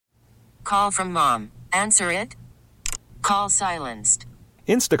Call from mom. Answer it. Call silenced.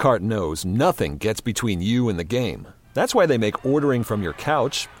 Instacart knows nothing gets between you and the game. That's why they make ordering from your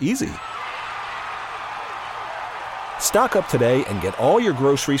couch easy. Stock up today and get all your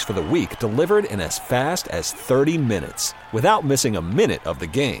groceries for the week delivered in as fast as 30 minutes without missing a minute of the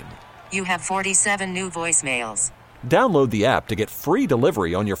game. You have 47 new voicemails. Download the app to get free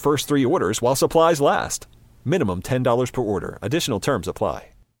delivery on your first 3 orders while supplies last. Minimum $10 per order. Additional terms apply.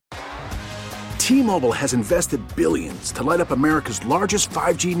 T-Mobile has invested billions to light up America's largest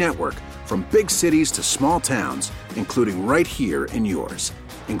 5G network, from big cities to small towns, including right here in yours.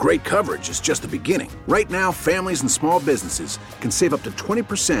 And great coverage is just the beginning. Right now, families and small businesses can save up to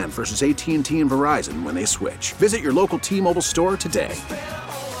 20% versus AT&T and Verizon when they switch. Visit your local T-Mobile store today.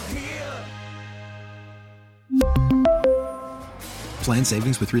 Plan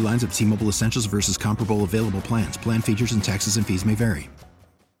savings with 3 lines of T-Mobile Essentials versus comparable available plans. Plan features and taxes and fees may vary.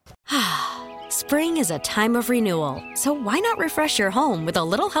 Spring is a time of renewal, so why not refresh your home with a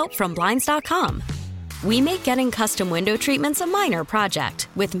little help from Blinds.com? We make getting custom window treatments a minor project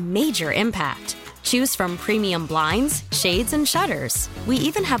with major impact. Choose from premium blinds, shades, and shutters. We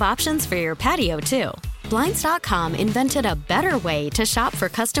even have options for your patio, too. Blinds.com invented a better way to shop for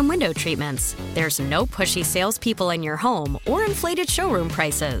custom window treatments. There's no pushy salespeople in your home or inflated showroom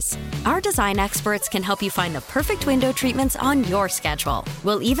prices. Our design experts can help you find the perfect window treatments on your schedule.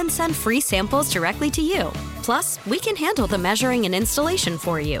 We'll even send free samples directly to you. Plus, we can handle the measuring and installation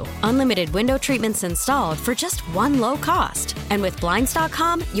for you. Unlimited window treatments installed for just one low cost. And with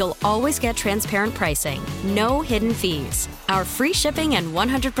Blinds.com, you'll always get transparent pricing. No hidden fees. Our free shipping and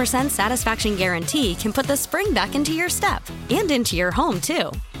 100% satisfaction guarantee can put the spring back into your step and into your home,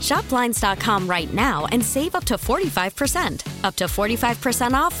 too. Shop Blinds.com right now and save up to 45%. Up to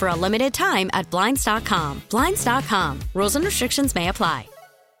 45% off for a limited time at Blinds.com. Blinds.com. Rules and restrictions may apply.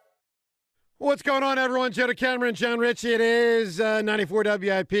 What's going on, everyone? Jenna Cameron, John Ritchie. It is 94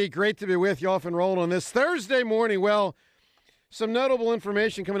 WIP. Great to be with you, off and rolling on this Thursday morning. Well, some notable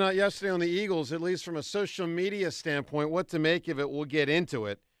information coming out yesterday on the Eagles, at least from a social media standpoint. What to make of it, we'll get into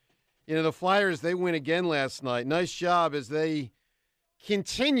it. You know, the Flyers, they win again last night. Nice job as they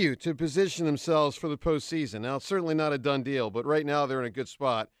continue to position themselves for the postseason. Now, it's certainly not a done deal, but right now they're in a good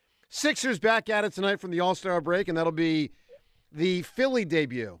spot. Sixers back at it tonight from the All-Star break, and that'll be the Philly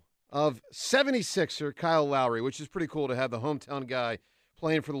debut of 76er Kyle Lowry, which is pretty cool to have the hometown guy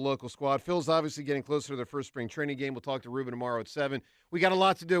playing for the local squad. Phil's obviously getting closer to their first spring training game. We'll talk to Ruben tomorrow at 7. We got a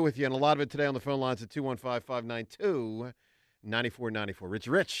lot to do with you, and a lot of it today on the phone lines at 215-592-9494.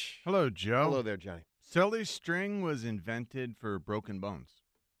 Rich. Hello, Joe. Hello there, Johnny. Silly string was invented for broken bones.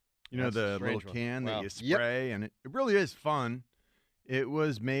 You know, the little can that you spray, and it really is fun. It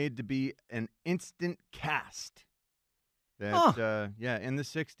was made to be an instant cast. That, in the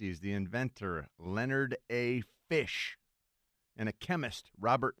 60s, the inventor, Leonard A. Fish, and a chemist,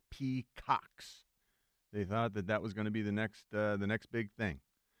 Robert P. Cox, they thought that was going to be the next big thing.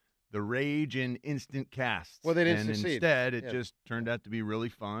 The rage in instant casts. Well, they didn't succeed. Instead, it just turned out to be really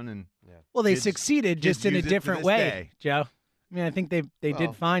fun. And well, they succeeded just in a different way, day. Joe. I mean, I think they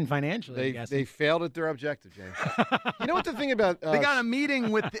did fine financially. They failed at their objective, James. You know what the thing about they got a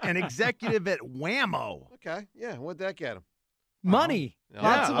meeting with an executive at Whammo. Okay, yeah, what'd that get them? Money.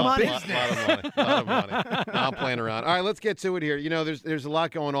 Lots of money. A lot of money. No, I'm playing around. All right, let's get to it here. You know, there's a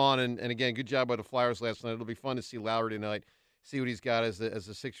lot going on, and again, good job by the Flyers last night. It'll be fun to see Lowry tonight, see what he's got as the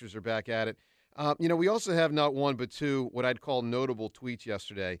Sixers are back at it. You know, we also have not one but two what I'd call notable tweets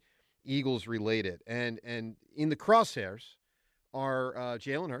yesterday, Eagles related, and in the crosshairs are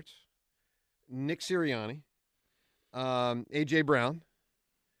Jalen Hurts, Nick Sirianni, A.J. Brown,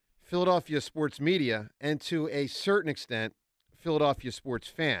 Philadelphia sports media, and to a certain extent, Philadelphia sports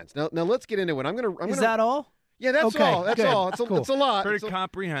fans. Now let's get into it. Is that all? Yeah, that's all. That's all. It's a lot. Pretty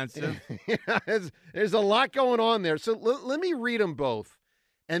comprehensive. Yeah, there's a lot going on there. So let me read them both,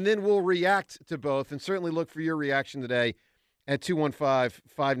 and then we'll react to both, and certainly look for your reaction today at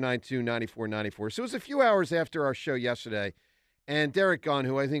 215-592-9494. So it was a few hours after our show yesterday, and Derek Gunn,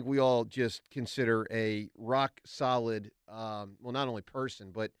 who I think we all just consider a rock-solid, well, not only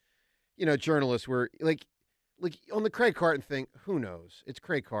person, but, you know, journalist, where, like on the Craig Carton thing, who knows? It's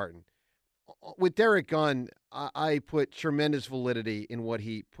Craig Carton. With Derek Gunn, I put tremendous validity in what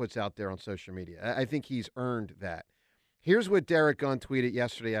he puts out there on social media. I think he's earned that. Here's what Derek Gunn tweeted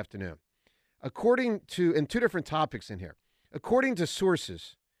yesterday afternoon. According to, and two different topics in here. According to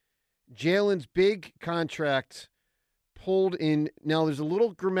sources, Jalen's big contract pulled in. Now, there's a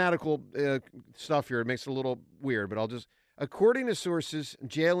little grammatical stuff here. It makes it a little weird, but according to sources,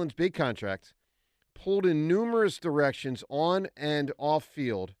 Jalen's big contract pulled in numerous directions on and off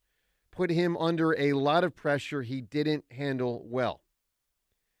field, put him under a lot of pressure he didn't handle well.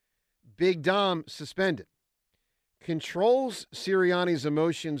 Big Dom suspended. Controls Sirianni's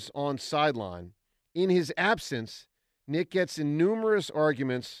emotions on sideline. In his absence, Nick gets in numerous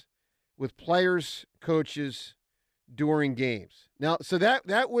arguments with players, coaches during games. Now, so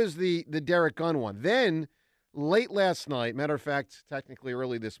that was the Derek Gunn one. Then, late last night, matter of fact, technically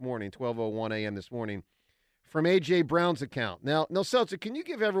early this morning, 12:01 a.m. this morning, from A.J. Brown's account. Now, Seltzer, can you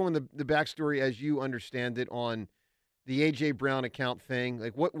give everyone the backstory as you understand it on the A.J. Brown account thing?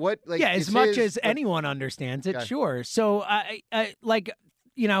 Like, what like, yeah, as much as anyone understands it, okay. Sure. So,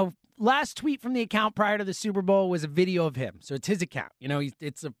 last tweet from the account prior to the Super Bowl was a video of him. So it's his account.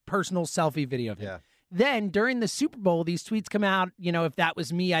 It's a personal selfie video of him. Yeah. Then during the Super Bowl, these tweets come out. If that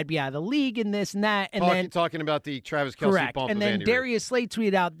was me, I'd be out of the league and this and that. And talking about the Travis Kelce correct. bump. And then Darius Slade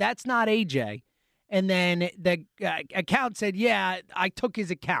tweeted out, "That's not AJ." And then the account said, "Yeah, I took his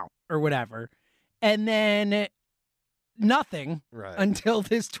account or whatever." And then nothing until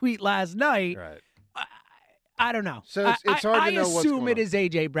this tweet last night. Right. I don't know. So it's hard to know what's going on. I assume it is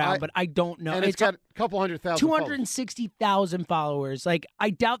A.J. Brown, but I don't know. And it's got a couple 100,000 260,000 followers. Like, I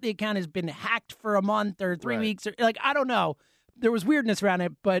doubt the account has been hacked for a month or 3 weeks. Or I don't know. There was weirdness around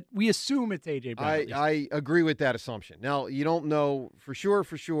it, but we assume it's A.J. Brown. I agree with that assumption. Now, you don't know for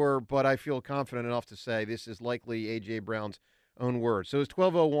sure, but I feel confident enough to say this is likely A.J. Brown's own words. So it was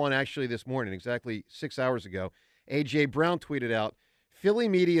 12:01 actually this morning, exactly 6 hours ago. A.J. Brown tweeted out, "Philly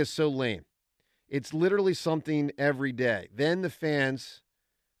media is so lame. It's literally something every day. Then the fans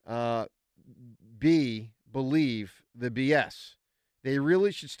believe the BS. They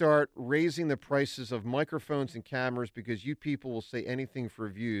really should start raising the prices of microphones and cameras because you people will say anything for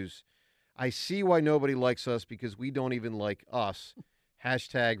views. I see why nobody likes us because we don't even like us.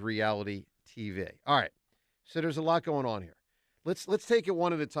 #reality TV." All right. So there's a lot going on here. Let's take it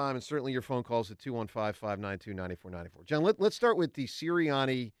one at a time, and certainly your phone calls at 215-592-9494. John, let's start with the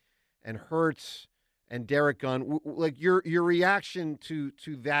Sirianni and Hurts and Derek Gunn. Like your reaction to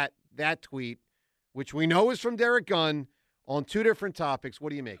that tweet, which we know is from Derek Gunn, on two different topics. What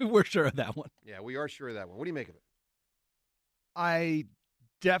do you make of it? We're sure of that one. Yeah, we are sure of that one. What do you make of it? I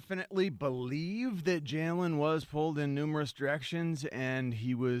definitely believe that Jalen was pulled in numerous directions and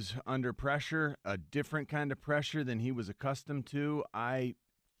he was under pressure, a different kind of pressure than he was accustomed to. I've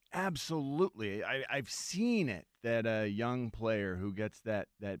seen it, that a young player who gets that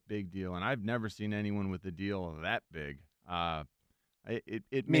big deal, and I've never seen anyone with a deal that big. It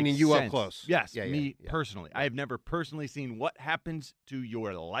meaning makes you sense. up close. Yes, me personally. I have never personally seen what happens to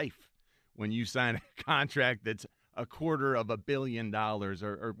your life when you sign a contract that's $250 million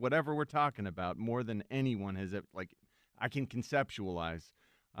or whatever we're talking about, more than anyone has. I can conceptualize.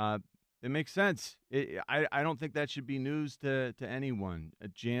 It makes sense. I don't think that should be news to anyone.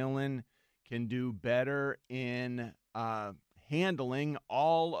 Jalen can do better in handling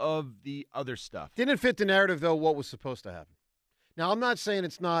all of the other stuff. Didn't fit the narrative, though, what was supposed to happen. Now, I'm not saying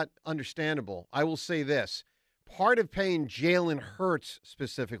it's not understandable. I will say this. Part of paying Jalen Hurts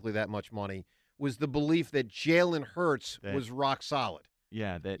specifically that much money was the belief that Jalen Hurts was rock solid.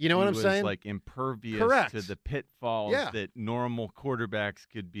 Yeah, that you know what I'm saying? Like impervious Correct. to the pitfalls that normal quarterbacks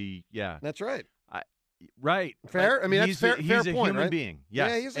could be. Yeah, that's right. Right. Fair. I mean, that's fair. He's fair a point, human right? being.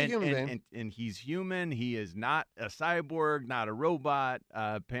 Yes. Yeah, he's a human being, and he's human. He is not a cyborg, not a robot.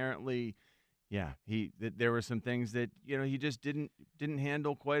 Apparently, yeah. There were some things that he just didn't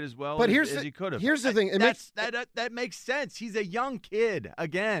handle quite as well as he could have. Here's the thing. That makes sense. He's a young kid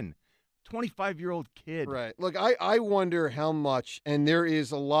again. 25-year-old kid. Right. Look, I wonder how much, and there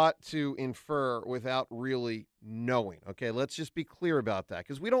is a lot to infer without really knowing. Okay, let's just be clear about that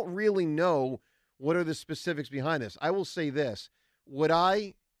because we don't really know what are the specifics behind this. I will say this. What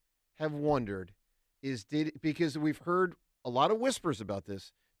I have wondered is because we've heard a lot of whispers about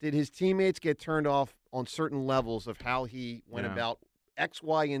this, did his teammates get turned off on certain levels of how he went about X,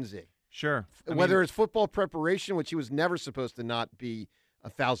 Y, and Z? Sure. Whether it's football preparation, which he was never supposed to not be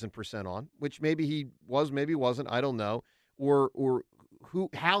 1,000% on, which maybe he was, maybe wasn't, I don't know, or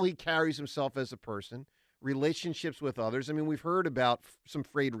how he carries himself as a person, relationships with others. I mean, we've heard about some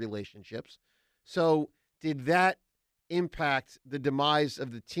frayed relationships. So did that impact the demise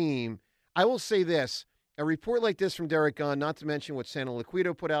of the team? I will say this. A report like this from Derek Gunn, not to mention what Santa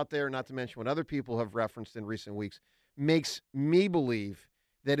Liquido put out there, not to mention what other people have referenced in recent weeks, makes me believe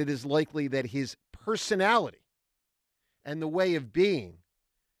that it is likely that his personality and the way of being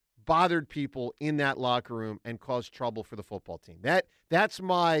bothered people in that locker room and caused trouble for the football team. That's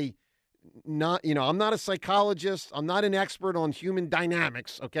my I'm not a psychologist. I'm not an expert on human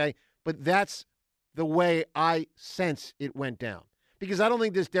dynamics, okay? But that's the way I sense it went down. because I don't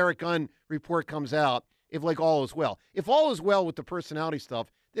think this Derek Gunn report comes out if like all is well. If all is well with the personality stuff,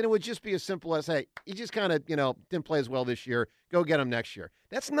 then it would just be as simple as, hey, he just kind of, didn't play as well this year. Go get him next year.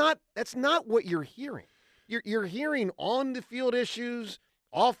 That's not what you're hearing. You're hearing on the field issues,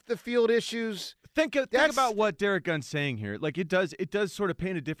 off the field issues. Think about what Derek Gunn's saying here. Like it does sort of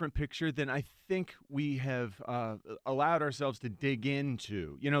paint a different picture than I think we have allowed ourselves to dig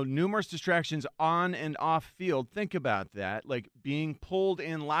into. Numerous distractions on and off field. Think about that. Like being pulled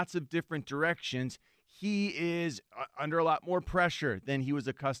in lots of different directions. He is under a lot more pressure than he was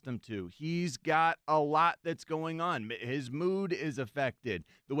accustomed to. He's got a lot that's going on. His mood is affected.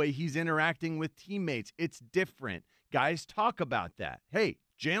 The way he's interacting with teammates, it's different. Guys talk about that. Hey,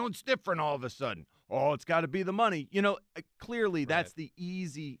 Jalen's different all of a sudden. Oh, it's got to be the money. Clearly that's the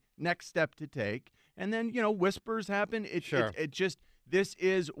easy next step to take. And then, whispers happen. It just, this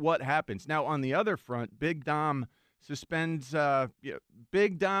is what happens. Now, on the other front, Big Dom suspends.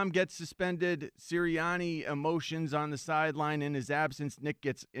 Big Dom gets suspended. Sirianni emotions on the sideline in his absence. Nick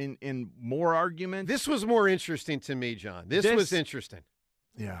gets in more arguments. This was more interesting to me, John. This was interesting.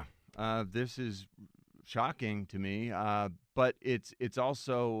 Yeah. This is shocking to me. But it's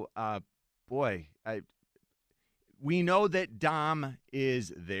also, we know that Dom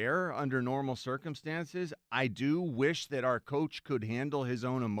is there under normal circumstances. I do wish that our coach could handle his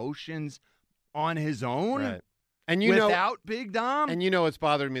own emotions on his own. Right. And without Big Dom. And it's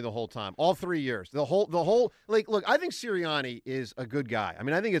bothered me the whole time. All 3 years. The whole look, I think Sirianni is a good guy. I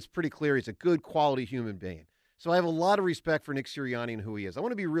mean, I think it's pretty clear he's a good quality human being. So I have a lot of respect for Nick Sirianni and who he is. I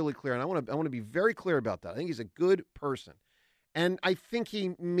want to be really clear, and I want to be very clear about that. I think he's a good person. And I think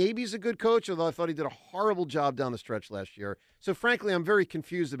maybe he's a good coach, although I thought he did a horrible job down the stretch last year. So frankly, I'm very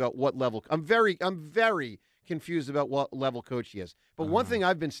confused about what level I'm very confused about what level coach he is. But one thing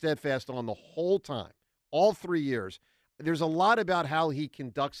I've been steadfast on the whole time, all 3 years, there's a lot about how he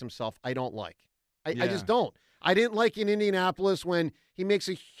conducts himself I don't like. I just don't. I didn't like in Indianapolis when he makes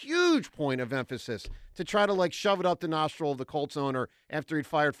a huge point of emphasis to try to shove it up the nostril of the Colts owner after he'd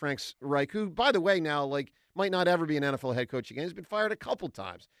fired Frank Reich, who, by the way, now might not ever be an NFL head coach again. He's been fired a couple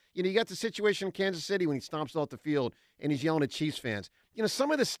times. You got the situation in Kansas City when he stomps off the field and he's yelling at Chiefs fans.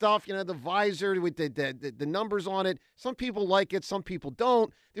 Some of the stuff, the visor with the numbers on it, some people like it, some people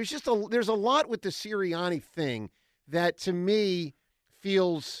don't. There's a lot with the Sirianni thing that to me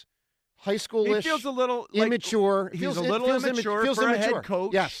feels high schoolish. He feels a little immature. He's a little immature for a head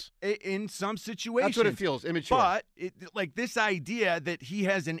coach. Yes, in some situations. That's what it feels, immature. But this idea that he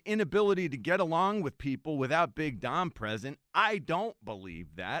has an inability to get along with people without Big Dom present, I don't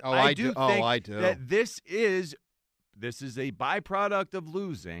believe that. I do think that this is a byproduct of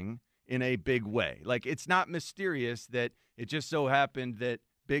losing in a big way. It's not mysterious that it just so happened that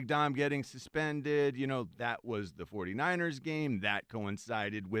Big Dom getting suspended, that was the 49ers game. That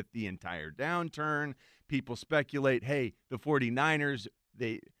coincided with the entire downturn. People speculate, hey, the 49ers,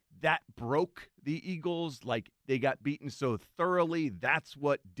 that broke the Eagles. They got beaten so thoroughly, that's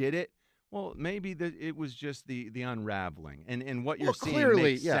what did it. Well, maybe it was just the unraveling. And what you're seeing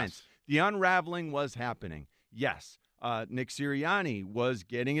clearly, makes sense. The unraveling was happening. Yes. Nick Sirianni was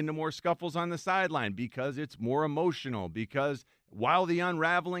getting into more scuffles on the sideline because it's more emotional, because while the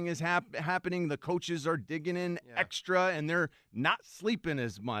unraveling is happening, the coaches are digging in extra and they're not sleeping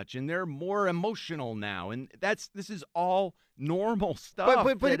as much and they're more emotional now. And this is all normal stuff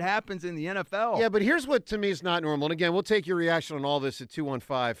that happens in the NFL. Yeah, but here's what to me is not normal. And again, we'll take your reaction on all this at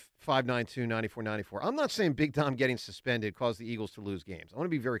 215-592-9494. I'm not saying Big Dom getting suspended caused the Eagles to lose games. I want to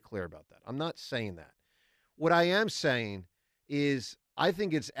be very clear about that. I'm not saying that. What I am saying is I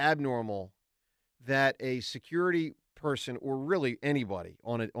think it's abnormal that a security person or really anybody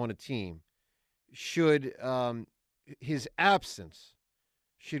on a team should his absence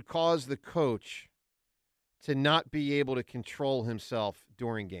should cause the coach to not be able to control himself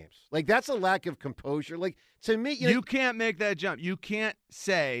during games. That's a lack of composure. To me, you can't make that jump. You can't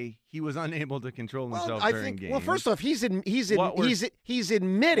say he was unable to control himself during games. Well, first off, he's admitted. Hold on.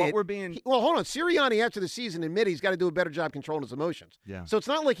 Sirianni after the season admitted he's got to do a better job controlling his emotions. Yeah. So it's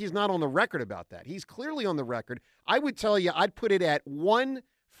not like he's not on the record about that. He's clearly on the record. I would tell you, I'd put it at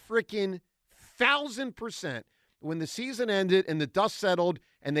 1,000% when the season ended and the dust settled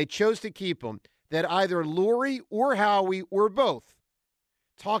and they chose to keep him, that either Lurie or Howie or both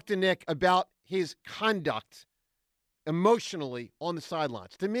talked to Nick about his conduct emotionally on the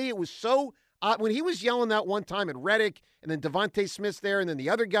sidelines. To me, it was so odd. When he was yelling that one time at Reddick and then Devontae Smith's there and then the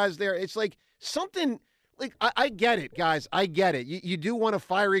other guy's there, it's something I get it, guys. I get it. You do want a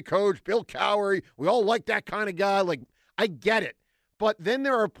fiery coach, Bill Cowher. We all like that kind of guy. I get it. But then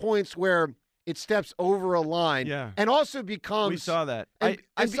there are points where it steps over a line. Yeah. And also becomes... We saw that. I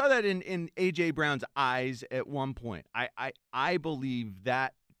saw that in A.J. Brown's eyes at one point. I believe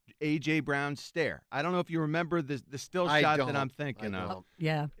that A.J. Brown stare. I don't know if you remember the still shot that I'm thinking of.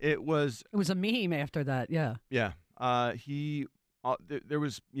 Yeah. It was a meme after that, yeah. Yeah. There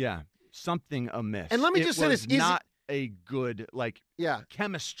was something amiss. And let me just say this. It was not a good,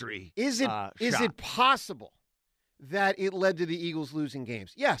 chemistry Is it possible that it led to the Eagles losing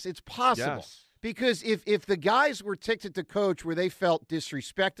games? Yes, it's possible. Yes. Because if the guys were ticked at the coach where they felt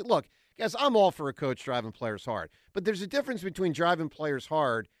disrespected, look, guys, I'm all for a coach driving players hard. But there's a difference between driving players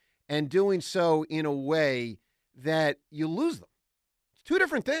hard and doing so in a way that you lose them. It's two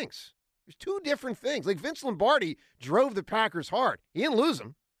different things. There's two different things. Like Vince Lombardi drove the Packers hard. He didn't lose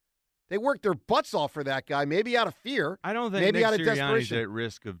them. They worked their butts off for that guy, maybe out of fear. I don't think Nick Sirianni's at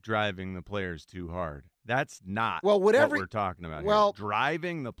risk of driving the players too hard. That's not what we're talking about here.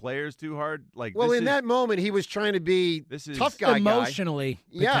 Driving the players too hard? That moment, he was trying to be tough guy. Emotionally,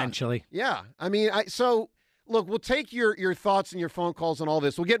 potentially. Yeah. I mean, look, we'll take your thoughts and your phone calls on all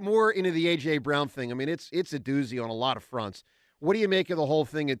this. We'll get more into the A.J. Brown thing. I mean, it's a doozy on a lot of fronts. What do you make of the whole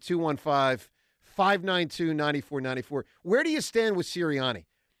thing at 215-592-9494? Where do you stand with Sirianni?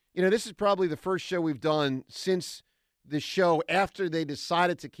 This is probably the first show we've done since the show after they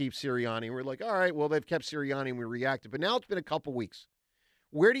decided to keep Sirianni. We're like, all right, well, they've kept Sirianni, and we reacted. But now it's been a couple weeks.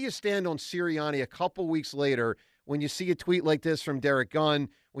 Where do you stand on Sirianni a couple weeks later when you see a tweet like this from Derek Gunn,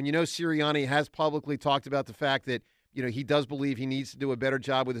 when you know Sirianni has publicly talked about the fact that, he does believe he needs to do a better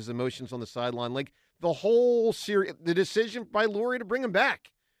job with his emotions on the sideline? Like, the whole the decision by Lurie to bring him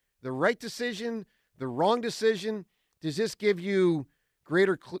back. The right decision, the wrong decision. Does this give you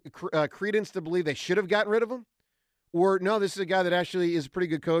greater credence to believe they should have gotten rid of him? Or no, this is a guy that actually is a pretty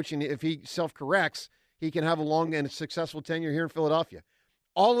good coach, and if he self-corrects, he can have a long and successful tenure here in Philadelphia.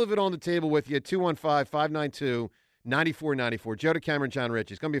 All of it on the table with you at 215-592-9494. Joe DeCamera, John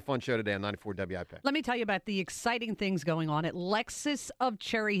Ritchie. It's going to be a fun show today on 94 WIP. Let me tell you about the exciting things going on at Lexus of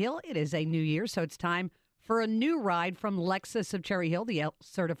Cherry Hill. It is a new year, so it's time for a new ride from Lexus of Cherry Hill. The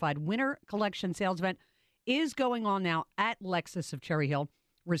L-certified Winter Collection sales event is going on now at Lexus of Cherry Hill.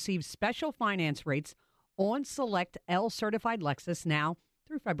 Receive special finance rates on select L-certified Lexus now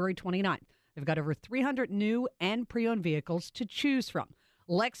through February 29th. They've got over 300 new and pre-owned vehicles to choose from.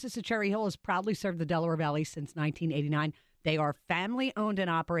 Lexus of Cherry Hill has proudly served the Delaware Valley since 1989. They are family-owned and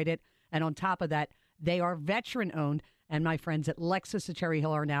operated, and on top of that, they are veteran-owned. And my friends at Lexus of Cherry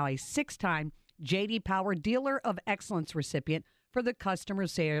Hill are now a 6-time J.D. Power Dealer of Excellence recipient for the customer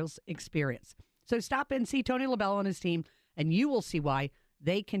sales experience. So stop in, see Tony LaBelle and his team, and you will see why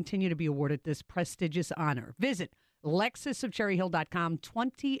they continue to be awarded this prestigious honor. Visit LexusofCherryHill.com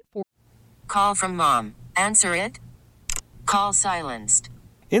 24. Call from mom. Answer it. Call silenced.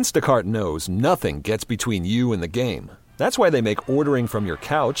 Instacart knows nothing gets between you and the game. That's why they make ordering from your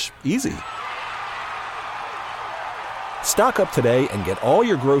couch easy. Stock up today and get all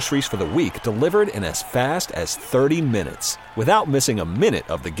your groceries for the week delivered in as fast as 30 minutes without missing a minute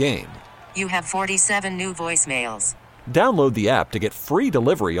of the game. You have 47 new voicemails. Download the app to get free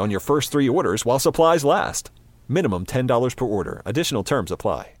delivery on your first 3 orders while supplies last. Minimum $10 per order. Additional terms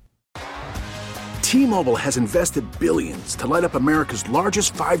apply. T-Mobile has invested billions to light up America's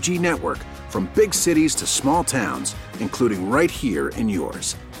largest 5G network, from big cities to small towns, including right here in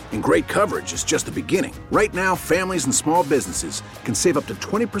yours. And great coverage is just the beginning. Right now, families and small businesses can save up to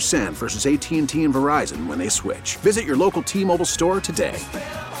 20% versus AT&T and Verizon when they switch. Visit your local T-Mobile store today.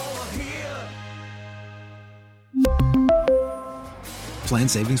 Plan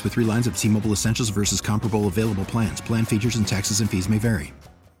savings with 3 lines of T-Mobile Essentials versus comparable available plans. Plan features and taxes and fees may vary.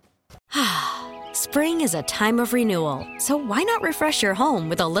 Spring is a time of renewal, so why not refresh your home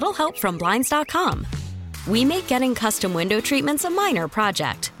with a little help from Blinds.com? We make getting custom window treatments a minor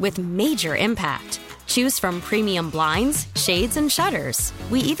project with major impact. Choose from premium blinds, shades, and shutters.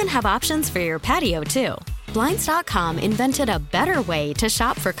 We even have options for your patio, too. Blinds.com invented a better way to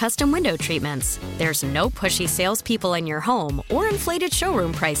shop for custom window treatments. There's no pushy salespeople in your home or inflated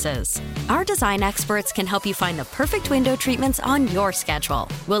showroom prices. Our design experts can help you find the perfect window treatments on your schedule.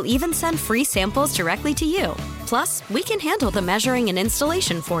 We'll even send free samples directly to you. Plus, we can handle the measuring and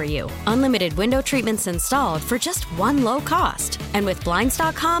installation for you. Unlimited window treatments installed for just one low cost. And with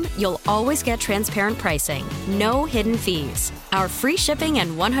Blinds.com, you'll always get transparent pricing. No hidden fees. Our free shipping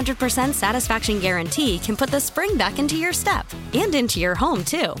and 100% satisfaction guarantee can put the spring back into your step and into your home,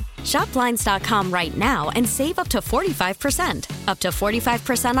 too. Shop Blinds.com right now and save up to 45%. Up to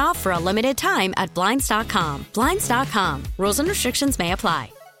 45% off for a limited time at Blinds.com. Blinds.com. Rules and restrictions may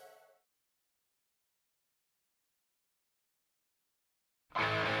apply.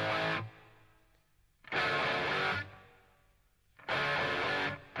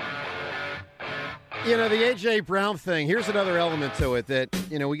 You know, the A.J. Brown thing, here's another element to it that,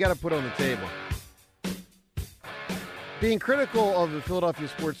 we got to put on the table. Being critical of the Philadelphia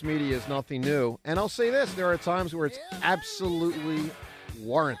sports media is nothing new. And I'll say this, there are times where it's absolutely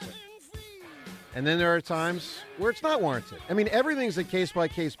warranted. And then there are times where it's not warranted. I mean, everything's a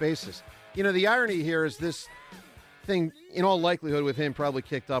case-by-case basis. The irony here is this thing, in all likelihood, with him probably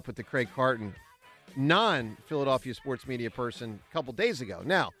kicked up with the Craig Carton non-Philadelphia sports media person a couple days ago.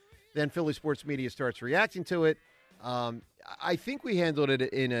 Now, then Philly sports media starts reacting to it. I think we handled it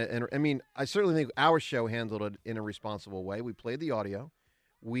I certainly think our show handled it in a responsible way. We played the audio.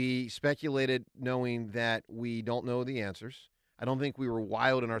 We speculated knowing that we don't know the answers. I don't think we were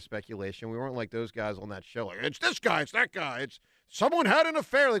wild in our speculation. We weren't like those guys on that show. Like, it's this guy, it's that guy. It's someone had an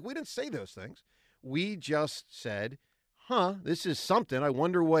affair. Like, we didn't say those things. We just said, this is something. I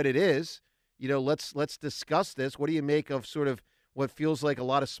wonder what it is. Let's discuss this. What do you make of sort of what feels like a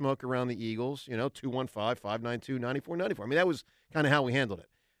lot of smoke around the Eagles, 215-592-9494. I mean, that was kind of how we handled it.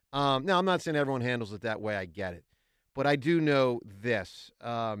 Now, I'm not saying everyone handles it that way. I get it. But I do know this.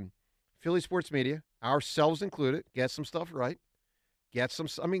 Philly sports media, ourselves included, get some stuff right.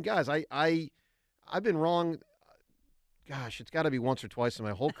 Guys, I've been wrong. Gosh, it's got to be once or twice in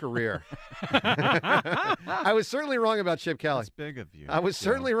my whole career. I was certainly wrong about Chip Kelly. That's big of you. I was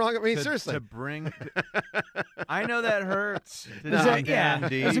certainly wrong. I mean, seriously. I know that hurts. It was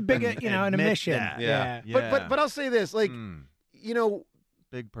a big, an admission. Yeah. But I'll say this,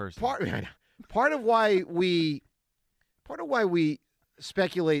 big person. Part of why we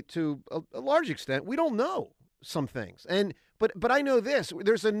speculate to a large extent, we don't know some things. But I know this.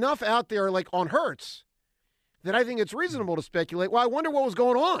 There's enough out there, like on Hurts, that I think it's reasonable to speculate, well, I wonder what was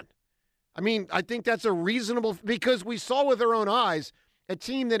going on. I mean, I think that's a reasonable, because we saw with our own eyes a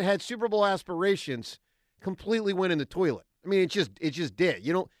team that had Super Bowl aspirations completely went in the toilet. I mean, it just did.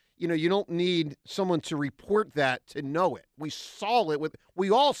 You don't need someone to report that to know it. We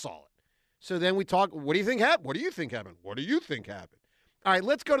all saw it. So then we talk, what do you think happened? What do you think happened? What do you think happened? All right,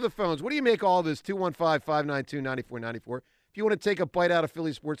 let's go to the phones. What do you make of all this? 215-592-9494. If you want to take a bite out of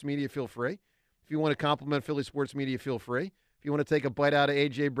Philly sports media, feel free. If you want to compliment Philly sports media, feel free. If you want to take a bite out of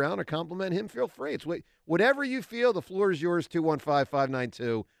A.J. Brown or compliment him, feel free. It's whatever you feel. The floor is yours,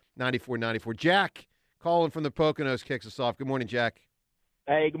 215-592-9494. Jack, calling from the Poconos, kicks us off. Good morning, Jack.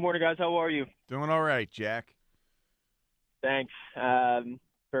 Hey, good morning, guys. How are you? Doing all right, Jack. Thanks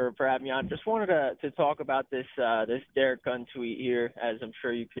for having me on. Just wanted to talk about this Derek Gunn tweet here, as I'm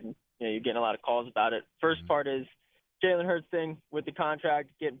sure you're getting a lot of calls about it. First part is Jalen Hurts thing with the contract,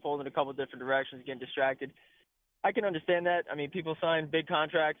 getting pulled in a couple different directions, getting distracted. I can understand that. I mean, people sign big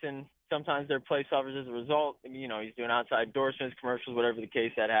contracts, and sometimes their play suffers as a result. I mean, he's doing outside endorsements, commercials, whatever the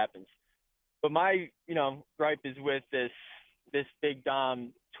case, that happens. But my, gripe is with this Big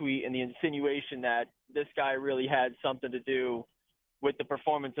Dom tweet and the insinuation that this guy really had something to do with the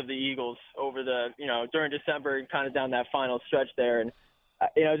performance of the Eagles over the, during December and kind of down that final stretch there. And,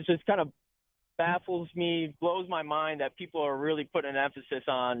 it just kind of baffles me, blows my mind that people are really putting an emphasis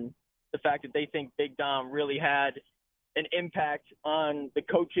on the fact that they think Big Dom really had an impact on the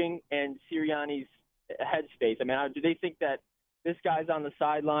coaching and Sirianni's headspace. I mean, do they think that this guy's on the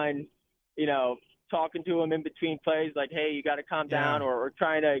sideline, talking to him in between plays like, hey, you got to calm down, or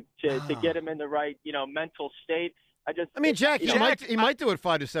trying to get him in the right, mental state? Jack, he might do it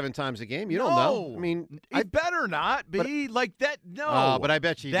 5 to 7 times a game. You don't know. I mean, he better not be like that. No, but I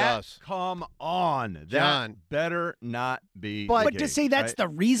bet you he does. Come on, John. That better not be. But the to case, say that's right? the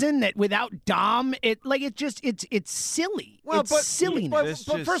reason that without Dom, it's silly. Well, it's silliness.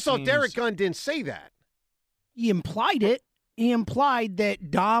 But first off, Derek Gunn didn't say that. He implied it. He implied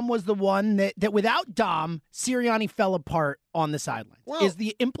that Dom was the one that without Dom, Sirianni fell apart on the sidelines. Is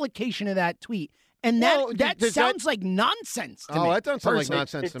the implication of that tweet. And that sounds like nonsense to me. Oh, that doesn't sound like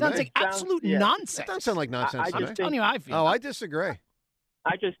nonsense to me. It sounds like absolute nonsense. That doesn't sound like nonsense to me. I'm telling you how I feel. Oh, I disagree.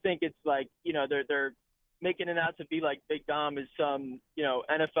 I just think it's like, they're making it out to be like Big Dom is some,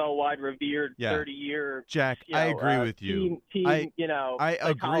 NFL-wide revered 30-year. Jack, I agree with you. I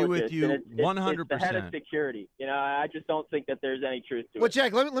agree with you 100%. It's the head of security. I just don't think that there's any truth to it. Well,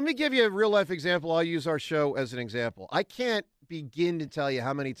 Jack, let me give you a real-life example. I'll use our show as an example. I can't begin to tell you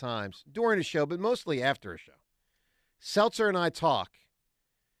how many times during a show, but mostly after a show, Seltzer and I talk,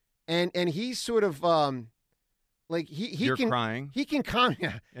 and he's sort of like he can crying. He can calm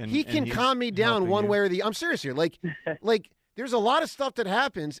calm me down one way or the. I'm serious here. Like there's a lot of stuff that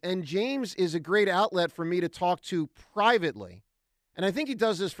happens, and James is a great outlet for me to talk to privately, and I think he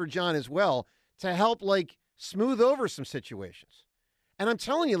does this for John as well to help smooth over some situations. And I'm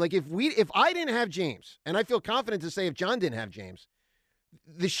telling you, if I didn't have James, and I feel confident to say if John didn't have James,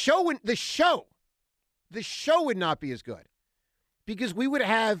 the show the show would not be as good because we would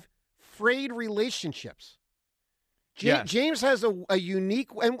have frayed relationships. Yes. James has a unique,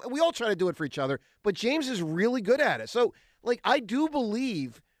 and we all try to do it for each other, but James is really good at it. So, I do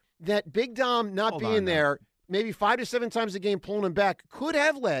believe that Big Dom not being there, maybe 5 to 7 times a game pulling him back, could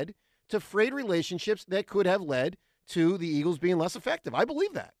have led to frayed relationships that could have led to the Eagles being less effective. I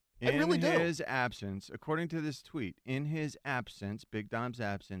believe that. I really do. In his absence, according to this tweet, Big Dom's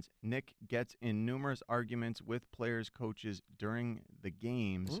absence, Nick gets in numerous arguments with players, coaches during the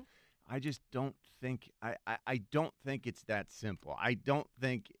games. Mm-hmm. I just don't think I don't think it's that simple. I don't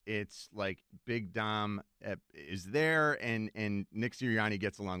think it's like Big Dom is there and Nick Sirianni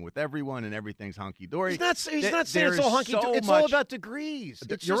gets along with everyone and everything's hunky dory. He's not saying it's all hunky dory. It's all about degrees.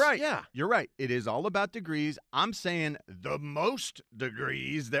 You're right. Yeah, you're right. It is all about degrees. I'm saying the most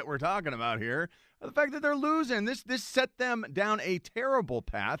degrees that we're talking about here are the fact that they're losing. This set them down a terrible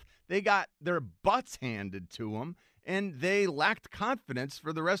path. They got their butts handed to them. And they lacked confidence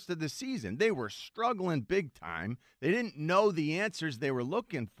for the rest of the season. They were struggling big time. They didn't know the answers they were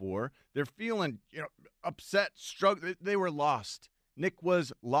looking for. They're feeling, upset, struggling. They were lost. Nick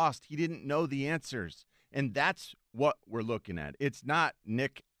was lost. He didn't know the answers. And that's what we're looking at. It's not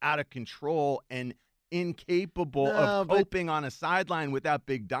Nick out of control and incapable of coping on a sideline without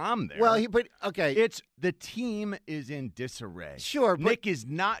Big Dom there. Well, okay. It's the team is in disarray. Sure, but Nick is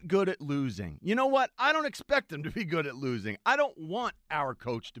not good at losing. You know what? I don't expect him to be good at losing. I don't want our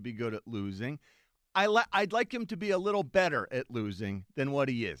coach to be good at losing. I'd like him to be a little better at losing than what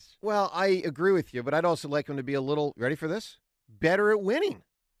he is. Well, I agree with you, but I'd also like him to be a little, ready for this? Better at winning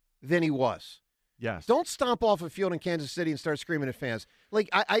than he was. Yes. Don't stomp off a field in Kansas City and start screaming at fans.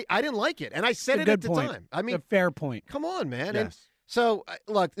 I didn't like it, and I said it at the time. I mean, a fair point. Come on, man. Yes. And so,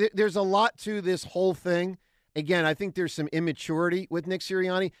 look, there's a lot to this whole thing. Again, I think there's some immaturity with Nick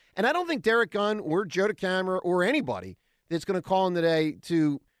Sirianni, and I don't think Derek Gunn or Joe DeCamara or anybody that's going to call him today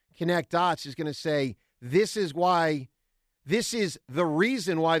to connect dots is going to say this is the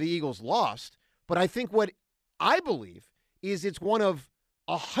reason why the Eagles lost. But I think what I believe is it's one of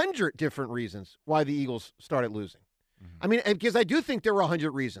 100 different reasons why the Eagles started losing. Mm-hmm. I mean, because I do think there were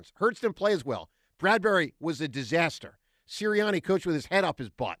 100 reasons. Hurts didn't play as well. Bradbury was a disaster. Sirianni coached with his head up his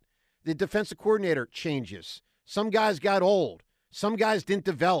butt. The defensive coordinator changes. Some guys got old. Some guys didn't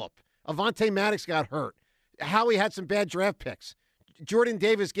develop. Avonte Maddox got hurt. Howie had some bad draft picks. Jordan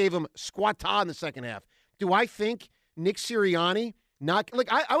Davis gave him squat-ta in the second half. Do I think Nick Sirianni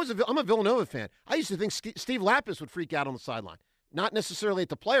I'm a Villanova fan. I used to think Steve Lapis would freak out on the sideline. Not necessarily at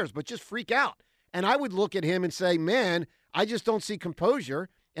the players, but just freak out. And I would look at him and say, man, I just don't see composure.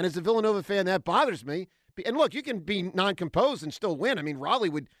 And as a Villanova fan, that bothers me. And look, you can be non-composed and still win. I mean, Raleigh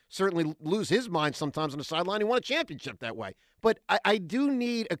would certainly lose his mind sometimes on the sideline. He won a championship that way. But I do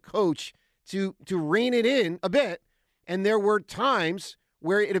need a coach to rein it in a bit. And there were times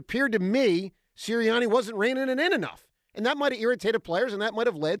where it appeared to me Sirianni wasn't reining it in enough. And that might have irritated players, and that might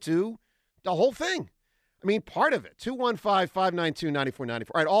have led to the whole thing. I mean, part of it. 215-592-9494. All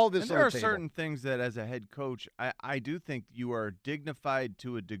right, all this. And there are certain things that, as a head coach, I do think you are dignified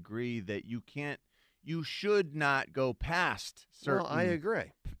to a degree that you should not go past certain. Well, I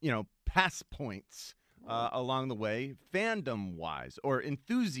agree. Pass points along the way, fandom-wise, or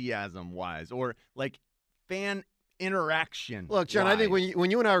enthusiasm-wise, or like fan interaction. Look, John, I think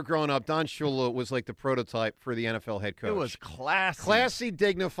when you and I were growing up, Don Shula was like the prototype for the NFL head coach. It was classy. Classy,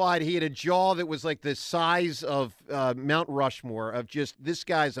 dignified. He had a jaw that was like the size of Mount Rushmore, of just, this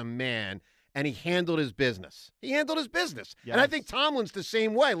guy's a man, and he handled his business. Yes. And I think Tomlin's the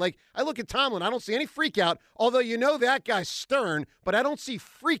same way. Like, I look at Tomlin, I don't see any freak out, although that guy's stern, but I don't see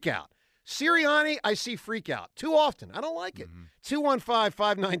freak out. Sirianni, I see freak out too often. I don't like it.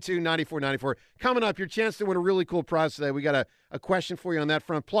 215-592-9494. Coming up, your chance to win a really cool prize today. We got a question for you on that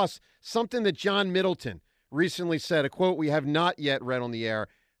front. Plus, something that John Middleton recently said, a quote we have not yet read on the air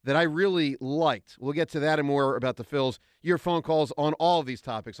that I really liked. We'll get to that and more about the Phils. Your phone calls on all of these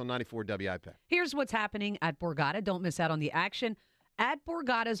topics on 94 WIP. Here's what's happening at Borgata. Don't miss out on the action at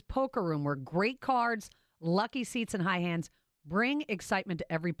Borgata's Poker Room, where great cards, lucky seats, and high hands bring excitement to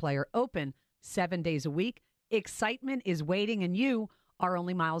every player. Open 7 days a week. Excitement is waiting, and you are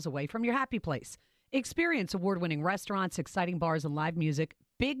only miles away from your happy place. Experience award-winning restaurants, exciting bars and live music,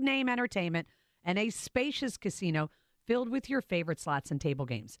 big-name entertainment, and a spacious casino filled with your favorite slots and table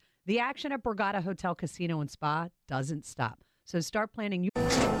games. The action at Borgata Hotel, Casino, and Spa doesn't stop. So start planning.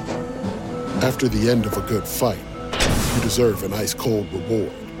 After the end of a good fight, you deserve an ice-cold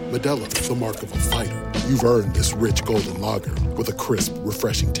reward. Modelo is the mark of a fighter. You've earned this rich golden lager with a crisp,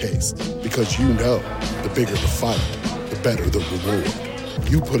 refreshing taste. Because you know, the bigger the fight, the better the reward.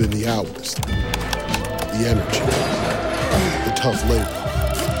 You put in the hours, the energy, the tough labor.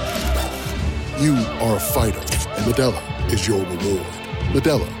 You are a fighter, and Modelo is your reward.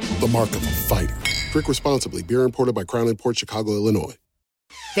 Modelo, the mark of a fighter. Drink responsibly. Beer imported by Crown Imports, Chicago, Illinois.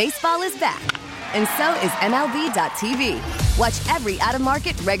 Baseball is back, and so is MLB.tv. Watch every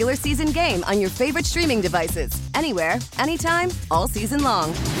out-of-market regular season game on your favorite streaming devices, anywhere, anytime, all season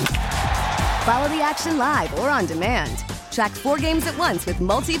long. Follow the action live or on demand. Track 4 games at once with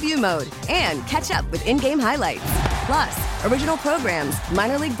multi-view mode and catch up with in-game highlights. Plus, original programs,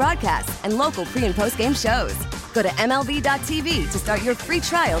 minor league broadcasts, and local pre- and post-game shows. Go to MLB.tv to start your free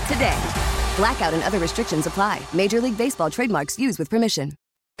trial today. Blackout and other restrictions apply. Major League Baseball trademarks used with permission.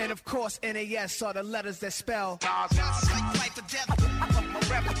 And of course, NAS are the letters that spell.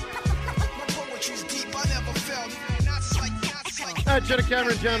 All right, Jenna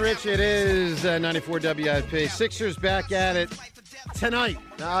Cameron, John Rich. It is 94 WIP. Sixers back at it tonight.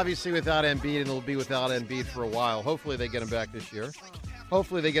 Now, obviously without Embiid, and it'll be without Embiid for a while. Hopefully they get him back this year.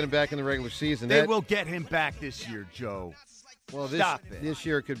 Hopefully they get him back in the regular season. They will get him back this year, Joe. Well, Stop it. This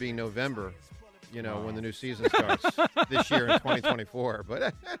year could be November, when the new season starts this year in 2024. But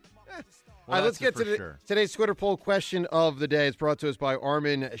all right, let's get to today's Twitter poll question of the day. It's brought to us by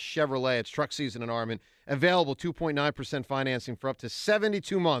Armin Chevrolet. It's truck season in Armin. Available 2.9% financing for up to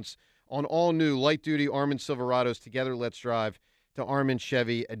 72 months on all new light-duty Armin Silverados. Together, let's drive to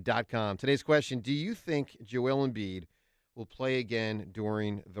ArminChevy.com. Today's question, do you think Joel Embiid will play again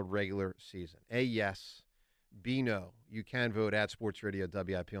during the regular season? A, yes. B, no. You can vote at Sports Radio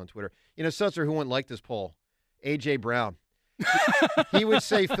WIP on Twitter. Sutzer, who wouldn't like this poll? A.J. Brown. He would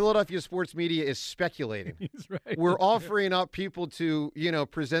say Philadelphia sports media is speculating. He's right. We're offering up people to,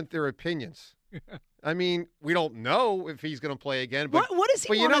 present their opinions. I mean, we don't know if he's going to play again. But what does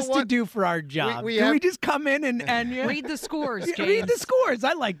he want us to do for our job? Can we just come in and read the scores, James? Read the scores.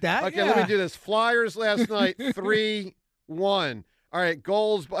 I like that. Okay, let me do this. Flyers last night, 3-1. All right,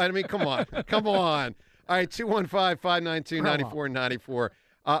 goals. I mean, come on. Come on. All right, 215-592-9494.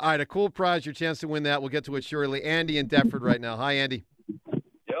 All right, a cool prize, your chance to win that. We'll get to it shortly. Andy in Deptford right now. Hi, Andy.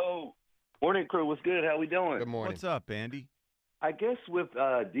 Yo, morning crew. What's good? How we doing? Good morning. What's up, Andy? I guess with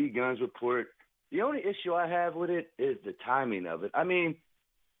D. Gunn's report, the only issue I have with it is the timing of it. I mean,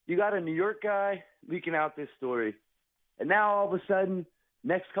 you got a New York guy leaking out this story, and now all of a sudden,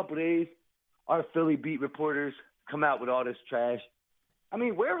 next couple of days, our Philly beat reporters come out with all this trash. I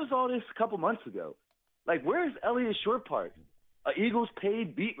mean, where was all this a couple months ago? Like, where's Elliot Shortpark, an Eagles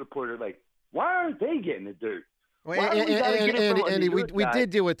paid beat reporter? Like, why aren't they getting the dirt? Well, Andy, we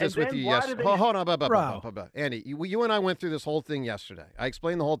did deal with this with you yesterday. Hold on, Andy, you and I went through this whole thing yesterday. I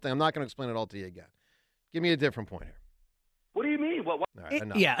explained the whole thing. I'm not going to explain it all to you again. Give me a different point here. What do you mean? What? Right,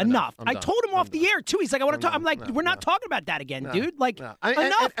 enough. I told him off the air, too. He's like, I want to talk. I'm like, we're not talking about that again, dude. Like, enough.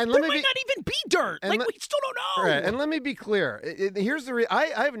 There might not even be dirt. Like, we still don't know. Right, and let me be clear. Here's the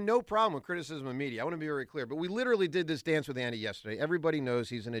I have no problem with criticism of media. I want to be very clear. But we literally did this dance with Andy yesterday. Everybody knows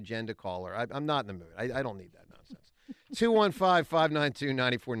he's an agenda caller. I'm not in the mood. I don't need that nonsense.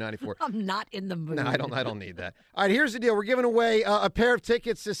 215-592-9494. I'm not in the mood. No, I don't need that. All right, here's the deal. We're giving away a pair of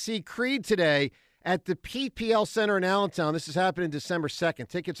tickets to see Creed today at the PPL Center in Allentown. This is happening December 2nd.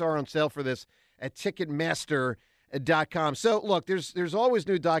 Tickets are on sale for this at Ticketmaster.com. So, look, there's always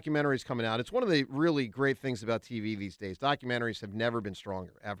new documentaries coming out. It's one of the really great things about TV these days. Documentaries have never been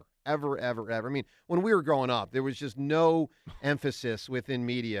stronger, ever. I mean, when we were growing up, there was just no emphasis within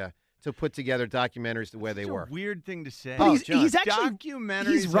media to put together documentaries the way they were. It's a weird thing to say. But he's actually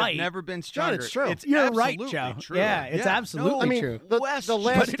documentaries have never been stronger. John, it's true. You're right, Joe. True. Yeah, it's absolutely true. The Last but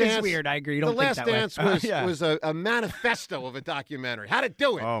Dance, it is weird. I agree. You don't The think Last that Dance way. was a manifesto of a documentary. How'd it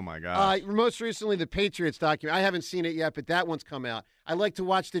do it? Oh, my gosh. Most recently, the Patriots documentary. I haven't seen it yet, but that one's come out. I like to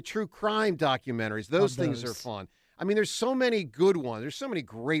watch the true crime documentaries. Those things are fun. I mean, there's so many good ones. There's so many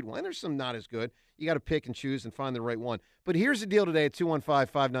great ones. And there's some not as good. You got to pick and choose and find the right one. But here's the deal today at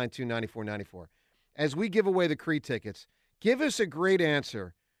 215-592-9494. As we give away the Creed tickets, give us a great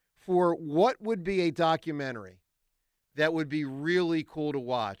answer for what would be a documentary that would be really cool to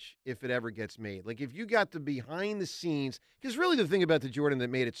watch if it ever gets made. Like if you got the behind the scenes, because really the thing about the Jordan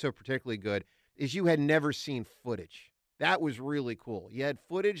that made it so particularly good is you had never seen footage. That was really cool. You had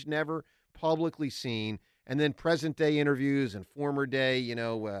footage never publicly seen, and then present day interviews and former day,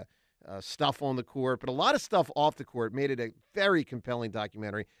 stuff on the court, but a lot of stuff off the court made it a very compelling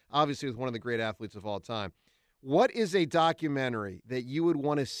documentary, obviously with one of the great athletes of all time. What is a documentary that you would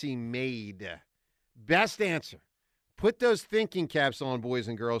want to see made? Best answer. Put those thinking caps on, boys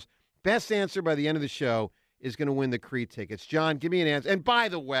and girls. Best answer by the end of the show is going to win the Creed tickets. John, give me an answer. And by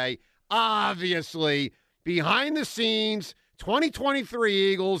the way, obviously, behind the scenes,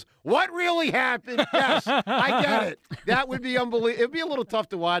 2023 Eagles. What really happened? Yes, I get it. That would be unbelievable. It would be a little tough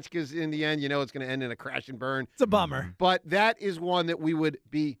to watch because in the end, it's going to end in a crash and burn. It's a bummer. But that is one that we would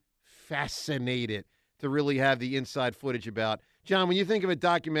be fascinated to really have the inside footage about. John, when you think of a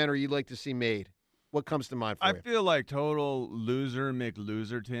documentary you'd like to see made, what comes to mind for you? I feel like total loser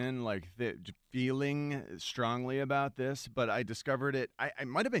McLoserton, feeling strongly about this, but I discovered it. I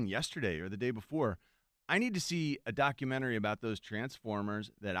might have been yesterday or the day before. I need to see a documentary about those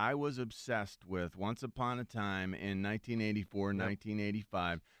Transformers that I was obsessed with once upon a time in 1984,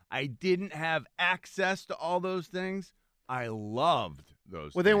 1985. I didn't have access to all those things. I loved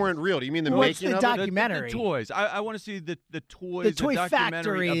those things. They weren't real. Do you mean the What's making the of documentary? The toys. I want to see the toys. The toy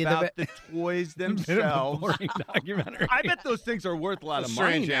documentary factory. about the toys themselves. Boring documentary. I bet those things are worth a lot of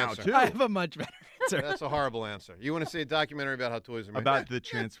money now, too. I have a much better answer. That's a horrible answer. You want to see a documentary about how toys are made? About the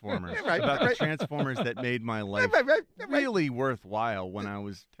Transformers. The Transformers that made my life really worthwhile when I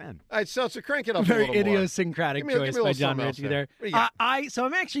was 10. All right, so crank it up Very a little more. idiosyncratic choice by John Ritchie there. So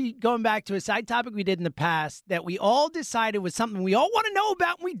I'm actually going back to a side topic we did in the past that we all decided was something we all want to know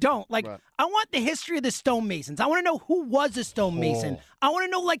about and we don't. I want the history of the stonemasons. I want to know who was a stonemason. I want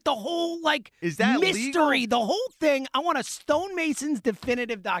to know the whole is that mystery, legal? the whole thing. I want a stonemasons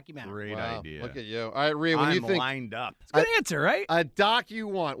definitive documentary. Great idea. Look at you. All right, Rhea, when you think lined up. It's a good answer, right? A doc you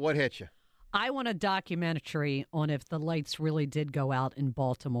want, what hits you? I want a documentary on if the lights really did go out in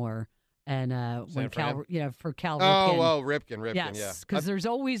Baltimore and when Cal Ripken. Ripken, yes, because there's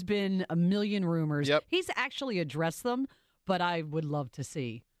always been a million rumors. Yep. He's actually addressed them, but I would love to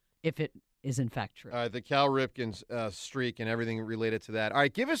see if it is in fact true. All right, the Cal Ripken's streak and everything related to that. All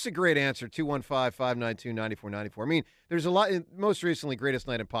right, give us a great answer, 215-592-9494. I mean, there's a lot, most recently, Greatest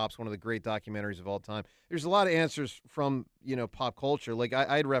Night in Pop's one of the great documentaries of all time. There's a lot of answers from, pop culture. Like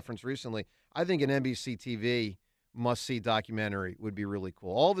I had referenced recently, I think an NBC TV must-see documentary would be really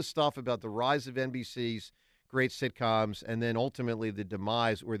cool. All the stuff about the rise of NBC's great sitcoms and then ultimately the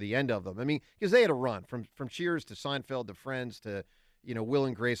demise or the end of them. I mean, because they had a run from Cheers to Seinfeld to Friends to Will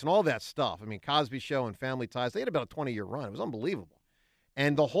and Grace and all that stuff. I mean, Cosby Show and Family Ties. They had about a 20-year run. It was unbelievable.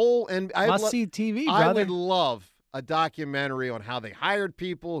 And the whole must-see TV, brother. I would love a documentary on how they hired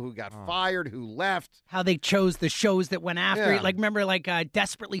people, who got fired, who left. How they chose the shows that went after it. Remember,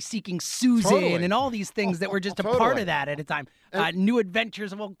 Desperately Seeking Susan Totally. and all these things that were just a part of that at a time. New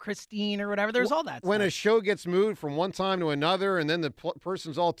Adventures of Old Christine or whatever. There's all that When stuff. a show gets moved from one time to another and then the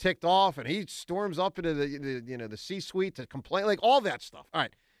person's all ticked off and he storms up into the C-suite to complain, all that stuff. All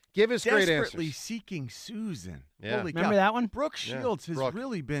right. Give us great answers. Desperately Seeking Susan. Yeah. Holy Remember cow. that one? Brooke Shields has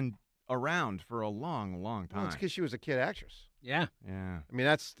really been around for a long, long time. Well, it's because she was a kid actress. Yeah. Yeah. I mean,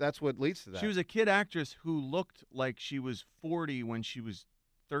 that's what leads to that. She was a kid actress who looked like she was 40 when she was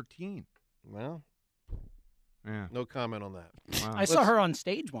 13. Well, yeah. No comment on that. Wow. I saw her on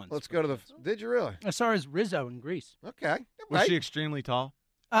stage once. Let's go to Did you really? I saw her as Rizzo in Grease. Okay. Was she extremely tall?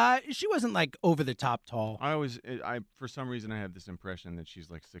 She wasn't over the top tall. I for some reason I have this impression that she's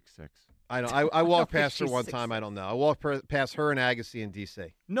 6'6". I don't. I walked past her one time. I don't know. I walked past her and Agassi in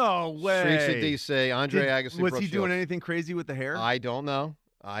D.C. No way. Streets of D.C. Andre Agassi. Was Brooke he doing Shields. anything crazy with the hair? I don't know.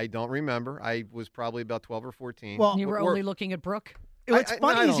 I don't remember. I was probably about 12 or 14. Well, you were only looking at Brooke? What's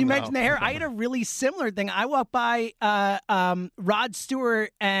funny is you mentioned know. the hair. I had a really similar thing. I walked by Rod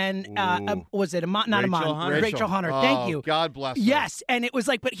Stewart and was it Rachel Hunter. Thank you. God bless her. Yes, and it was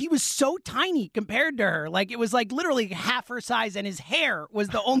but he was so tiny compared to her. It was literally half her size, and his hair was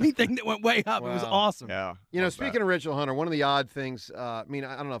the only thing that went way up. Wow. It was awesome. Yeah. Speaking of Rachel Hunter, one of the odd things. I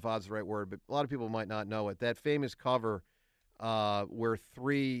don't know if odd's the right word, but a lot of people might not know it. That famous cover where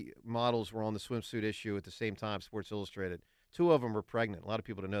 3 models were on the swimsuit issue at the same time, Sports Illustrated. 2 of them were pregnant. A lot of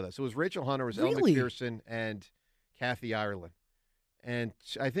people don't know that. So it was Rachel Hunter, it was Elle McPherson, and Kathy Ireland. And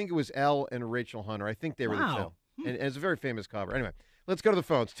I think it was Elle and Rachel Hunter. I think they were the 2. And it's a very famous cover. Anyway, let's go to the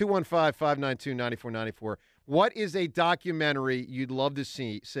phones. 215-592-9494. What is a documentary you'd love to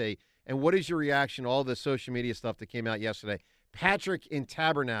see? And what is your reaction to all the social media stuff that came out yesterday? Patrick in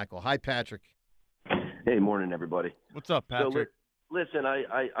Tabernacle. Hi, Patrick. Hey, morning, everybody. What's up, Patrick? Listen,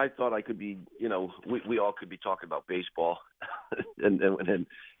 I thought I could be, we all could be talking about baseball and the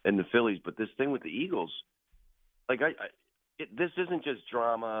Phillies, but this thing with the Eagles, this isn't just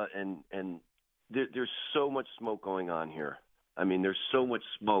drama, and there's so much smoke going on here. I mean, there's so much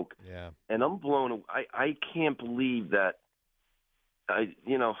smoke, and I'm blown away. I can't believe that.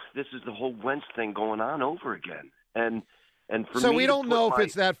 This is the whole Wentz thing going on over again, and for so me we don't know if my,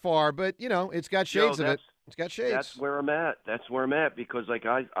 it's that far, but it's got shades of it. It's got shades. That's where I'm at because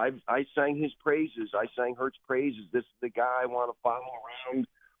I sang his praises. I sang Hurts' praises. This is the guy I want to follow around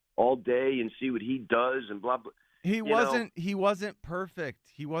all day and see what he does and blah blah. He wasn't perfect.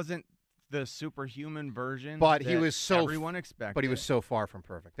 He wasn't the superhuman version. But he was everyone expected. But he was so far from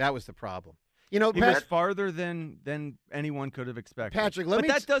perfect. That was the problem. He was farther than anyone could have expected. Patrick,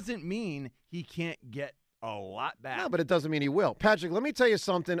 that doesn't mean he can't get a lot back. No, but it doesn't mean he will. Patrick, let me tell you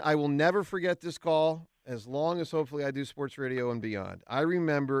something. I will never forget this call as long as hopefully I do sports radio and beyond. I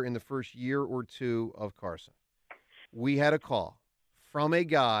remember in the first year or two of Carson, we had a call from a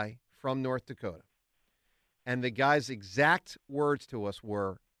guy from North Dakota. And the guy's exact words to us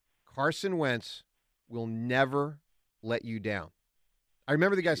were, Carson Wentz will never let you down. I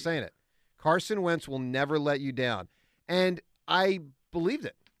remember the guy saying it. Carson Wentz will never let you down. And I believed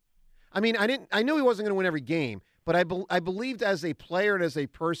it. I mean, I knew he wasn't going to win every game, but I believed as a player and as a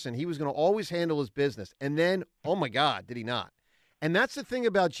person, he was going to always handle his business. And then, oh my God, did he not? And that's the thing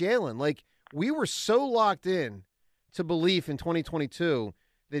about Jalen. Like, we were so locked in to belief in 2022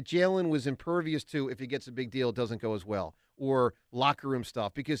 that Jalen was impervious to if he gets a big deal, it doesn't go as well, or locker room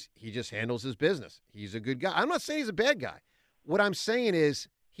stuff, because he just handles his business. He's a good guy. I'm not saying he's a bad guy. What I'm saying is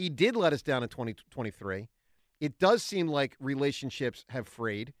he did let us down in 2023. It does seem like relationships have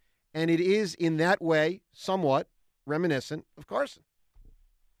frayed, and it is in that way somewhat reminiscent of Carson.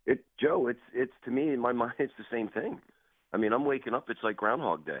 Joe, it's to me in my mind, it's the same thing. I mean, I'm waking up, it's like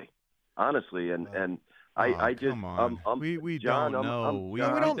Groundhog Day, honestly, and I just come on. We John, don't know. We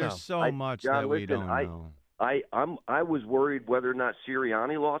don't know. There's so much John, that we listen, don't know. I was worried whether or not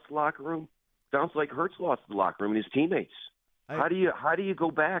Sirianni lost the locker room. Sounds like Hurts lost the locker room and his teammates. How do you go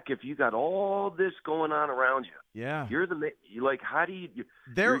back if you got all this going on around you? Yeah, you're how do you?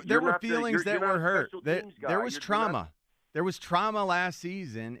 There were feelings that were hurt. There was trauma. There was trauma last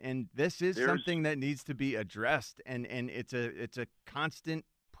season, and this is something that needs to be addressed. And it's a constant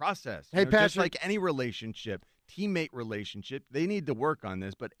process. Hey, Patrick, just like any relationship, teammate relationship, they need to work on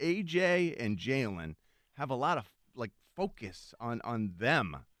this. But AJ and Jalen have a lot of focus on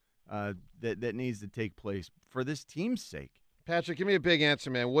them that needs to take place for this team's sake. Patrick, give me a big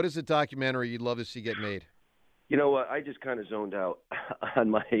answer, man. What is the documentary you'd love to see get made? You know what? I just kind of zoned out on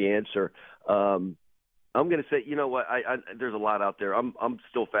my answer. I'm going to say, you know what? I there's a lot out there. I'm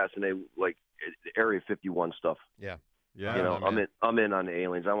still fascinated, like Area 51 stuff. Yeah. Yeah. You know, I'm in on the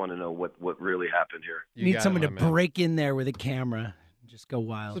aliens. I want to know what really happened here. You need someone to break in there with a camera. Just go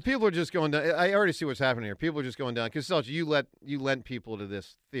wild. So people are just going down. I already see what's happening here. People are just going down because you lent people to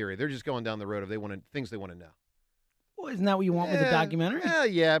this theory. They're just going down the road of things they want to know. Well, isn't that what you want with a documentary?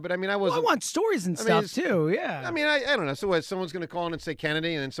 Yeah, but I mean, I want stories and stuff too. Yeah. I mean, I don't know. So what? Someone's going to call in and say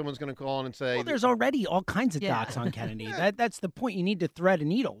Kennedy, and then someone's going to call in and say. Well, there's already all kinds of docs on Kennedy. That's the point. You need to thread a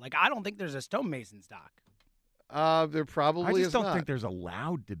needle. Like, I don't think there's a Stonemasons doc. There probably I just is don't not. think there's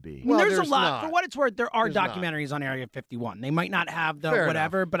allowed to be. Well, there's a lot. For what it's worth, there are documentaries on Area 51. They might not have the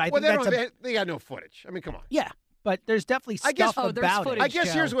whatever, but I think they got no footage. I mean, come on. Yeah, but there's definitely stuff about it. I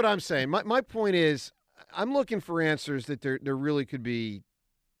guess here's what I'm saying. My point is, I'm looking for answers that there really could be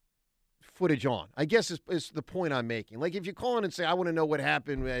footage on. I guess is the point I'm making. Like, if you call in and say, I want to know what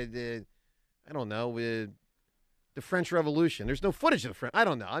happened with, I don't know, with the French Revolution. There's no footage of the French. I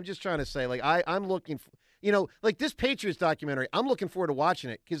don't know. I'm just trying to say, like, I'm looking for, like this Patriots documentary, I'm looking forward to watching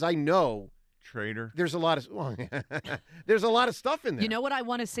it because I know Traitor. There's a lot of there's a lot of stuff in there. You know what I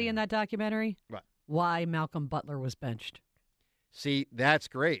want to see in that documentary? What? Why Malcolm Butler was benched. See, that's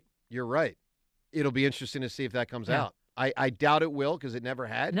great. You're right. It'll be interesting to see if that comes out. I doubt it will because it never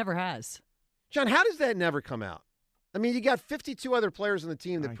had. It never has. John, how does that never come out? I mean, you got 52 other players on the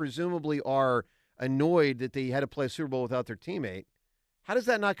team that presumably are annoyed that they had to play a Super Bowl without their teammate. How does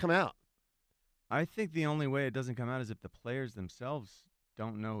that not come out? I think the only way it doesn't come out is if the players themselves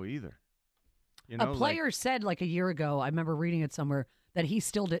don't know either. You know, a player said like a year ago, I remember reading it somewhere, that he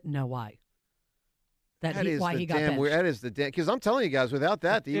still didn't know why. Why he got benched. That is the because I'm telling you guys, without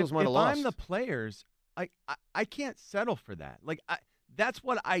that, the Eagles might have lost. If I'm the players, I can't settle for that. That's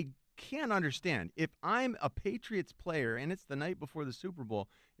what I can't understand. If I'm a Patriots player and it's the night before the Super Bowl,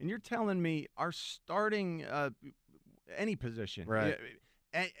 and you're telling me our starting any position, right?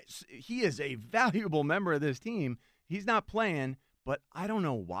 He is a valuable member of this team. He's not playing, but I don't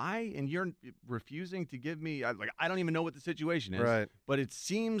know why, and you're refusing to give me I don't even know what the situation is. Right. But it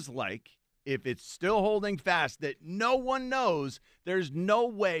seems like if it's still holding fast that no one knows, there's no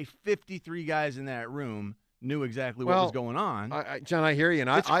way 53 guys in that room knew exactly what was going on. John, I hear you. And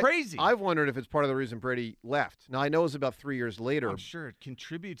it's crazy. I've wondered if it's part of the reason Brady left. Now, I know it was about 3 years later. I'm sure it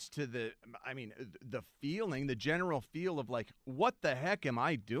contributes to the feeling, the general feel of what the heck am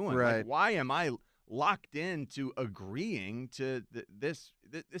I doing? Right. Why am I locked into agreeing to this?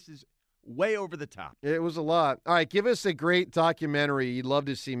 This is way over the top. It was a lot. All right, give us a great documentary you'd love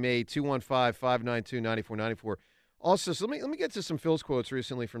to see made, 215-592-9494. Also, so let me get to some Phil's quotes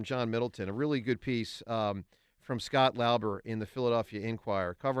recently from John Middleton, a really good piece from Scott Lauber in the Philadelphia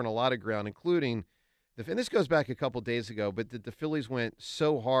Inquirer, covering a lot of ground, including and this goes back a couple days ago, but the Phillies went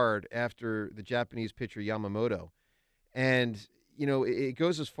so hard after the Japanese pitcher Yamamoto. And, it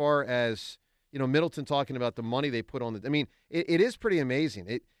goes as far as, Middleton talking about the money they put on it. I mean, it is pretty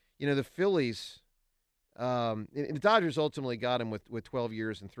amazing. The Phillies, the Dodgers ultimately got him with 12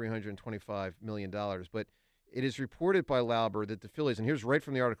 years and $325 million. But it is reported by Lauber that the Phillies, and here's right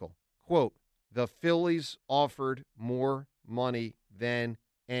from the article, quote, the Phillies offered more money than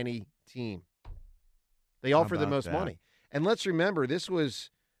any team. They offered the most money. And let's remember, this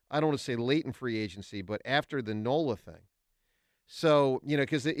was, I don't want to say late in free agency, but after the Nola thing. So,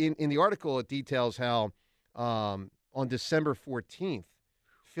 because in the article, it details how on December 14th,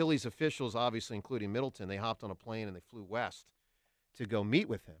 Phillies officials, obviously including Middleton, they hopped on a plane and they flew west to go meet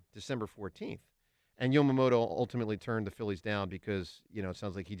with him, December 14th. And Yamamoto ultimately turned the Phillies down because, it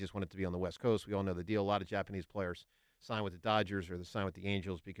sounds like he just wanted to be on the West Coast. We all know the deal. A lot of Japanese players sign with the Dodgers or they sign with the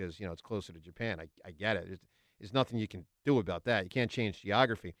Angels because, it's closer to Japan. I get it. There's nothing you can do about that. You can't change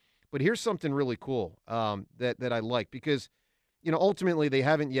geography. But here's something really cool that I like because, ultimately they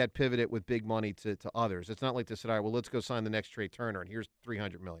haven't yet pivoted with big money to others. It's not like they said, all right, well, let's go sign the next Trey Turner, and here's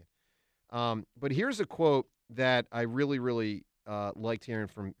 $300 million. But here's a quote that I really, really liked hearing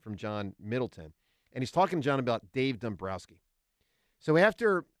from John Middleton. And he's talking to John about Dave Dombrowski. So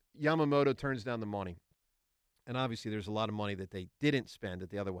after Yamamoto turns down the money, and obviously there's a lot of money that they didn't spend that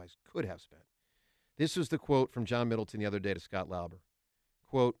they otherwise could have spent. This was the quote from John Middleton the other day to Scott Lauber.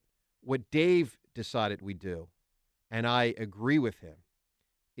 Quote, what Dave decided we do, and I agree with him,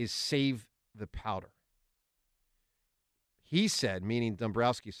 is save the powder. He said, meaning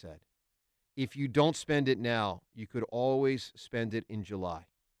Dombrowski said, if you don't spend it now, you could always spend it in July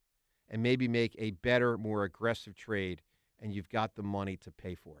and maybe make a better, more aggressive trade, and you've got the money to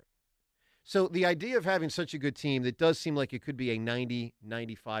pay for it. So the idea of having such a good team that does seem like it could be a 90,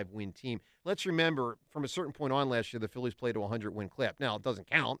 95-win team. Let's remember, from a certain point on last year, the Phillies played to a 100-win clip. Now, it doesn't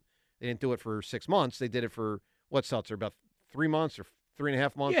count. They didn't do it for 6 months. They did it for, Seltzer, about 3 months or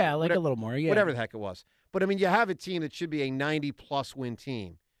 3.5 months? Yeah, like a little more, yeah. Whatever the heck it was. But, you have a team that should be a 90-plus win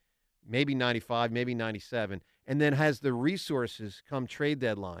team, maybe 95, maybe 97, and then has the resources come trade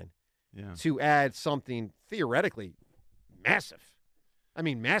deadline to add something theoretically massive.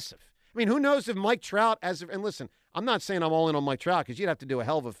 Massive. Who knows if Mike Trout, and listen, I'm not saying I'm all in on Mike Trout because you'd have to do a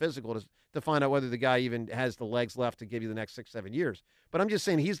hell of a physical to find out whether the guy even has the legs left to give you the next 6-7 years. But I'm just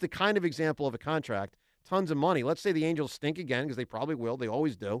saying he's the kind of example of a contract, tons of money. Let's say the Angels stink again because they probably will. They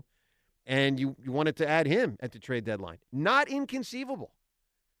always do. And you wanted to add him at the trade deadline. Not inconceivable.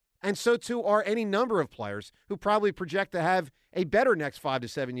 And so, too, are any number of players who probably project to have a better next 5 to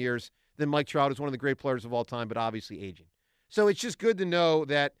 7 years than Mike Trout, who's one of the great players of all time, but obviously aging. So it's just good to know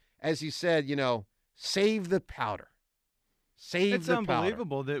that, as he said, save the powder. It's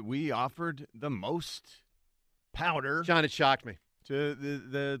unbelievable that we offered the most powder. John, it shocked me. To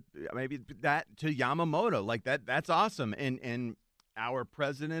to Yamamoto. Like that's awesome. And our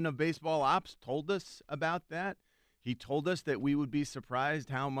president of baseball ops told us about that. He told us that we would be surprised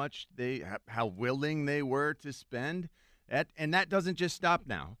how willing they were to spend. And that doesn't just stop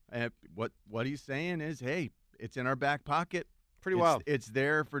now. What he's saying is, hey, it's in our back pocket. Pretty wild. It's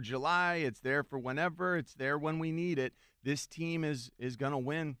there for July. It's there for whenever. It's there when we need it. This team is going to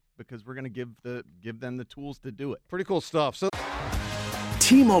win because we're going to give them the tools to do it. Pretty cool stuff. So,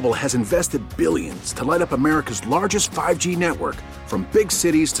 T-Mobile has invested billions to light up America's largest 5G network, from big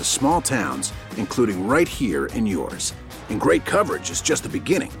cities to small towns, including right here in yours. And great coverage is just the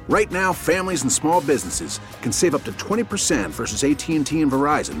beginning. Right now, families and small businesses can save up to 20% versus AT&T and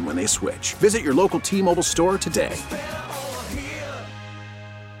Verizon when they switch. Visit your local T-Mobile store today.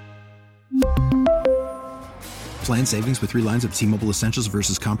 Plan savings with 3 lines of T-Mobile Essentials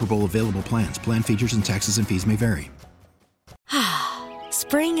versus comparable available plans. Plan features and taxes and fees may vary.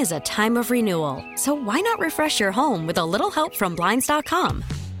 Spring is a time of renewal, so why not refresh your home with a little help from Blinds.com?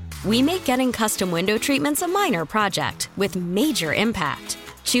 We make getting custom window treatments a minor project with major impact.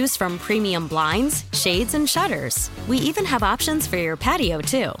 Choose from premium blinds, shades, and shutters. We even have options for your patio,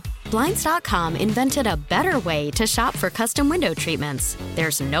 too. Blinds.com invented a better way to shop for custom window treatments.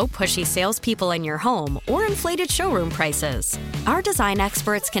 There's no pushy salespeople in your home or inflated showroom prices. Our design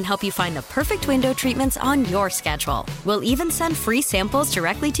experts can help you find the perfect window treatments on your schedule. We'll even send free samples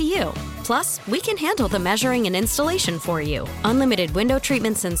directly to you. Plus, we can handle the measuring and installation for you. Unlimited window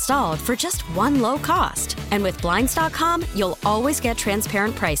treatments installed for just one low cost. And with Blinds.com, you'll always get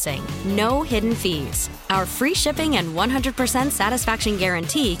transparent pricing. No hidden fees. Our free shipping and 100% satisfaction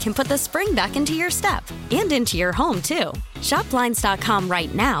guarantee can put the spring back into your step and into your home, too. Shop Blinds.com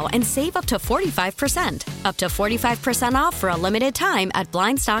right now and save up to 45%. Up to 45% off for a limited time at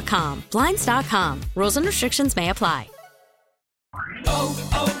Blinds.com. Blinds.com. Rules and restrictions may apply.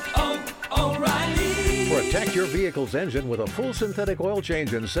 O'Reilly. Protect your vehicle's engine with a full synthetic oil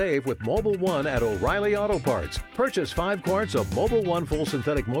change and save with Mobile One at O'Reilly Auto Parts. Purchase 5 quarts of Mobile One full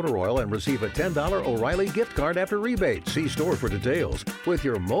synthetic motor oil and receive a $10 O'Reilly gift card after rebate. See store for details. With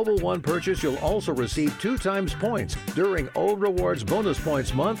your Mobile One purchase, you'll also receive 2 times points during O Rewards Bonus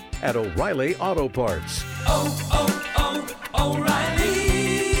Points Month at O'Reilly Auto Parts. O'Reilly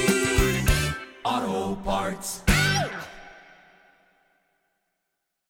Auto Parts.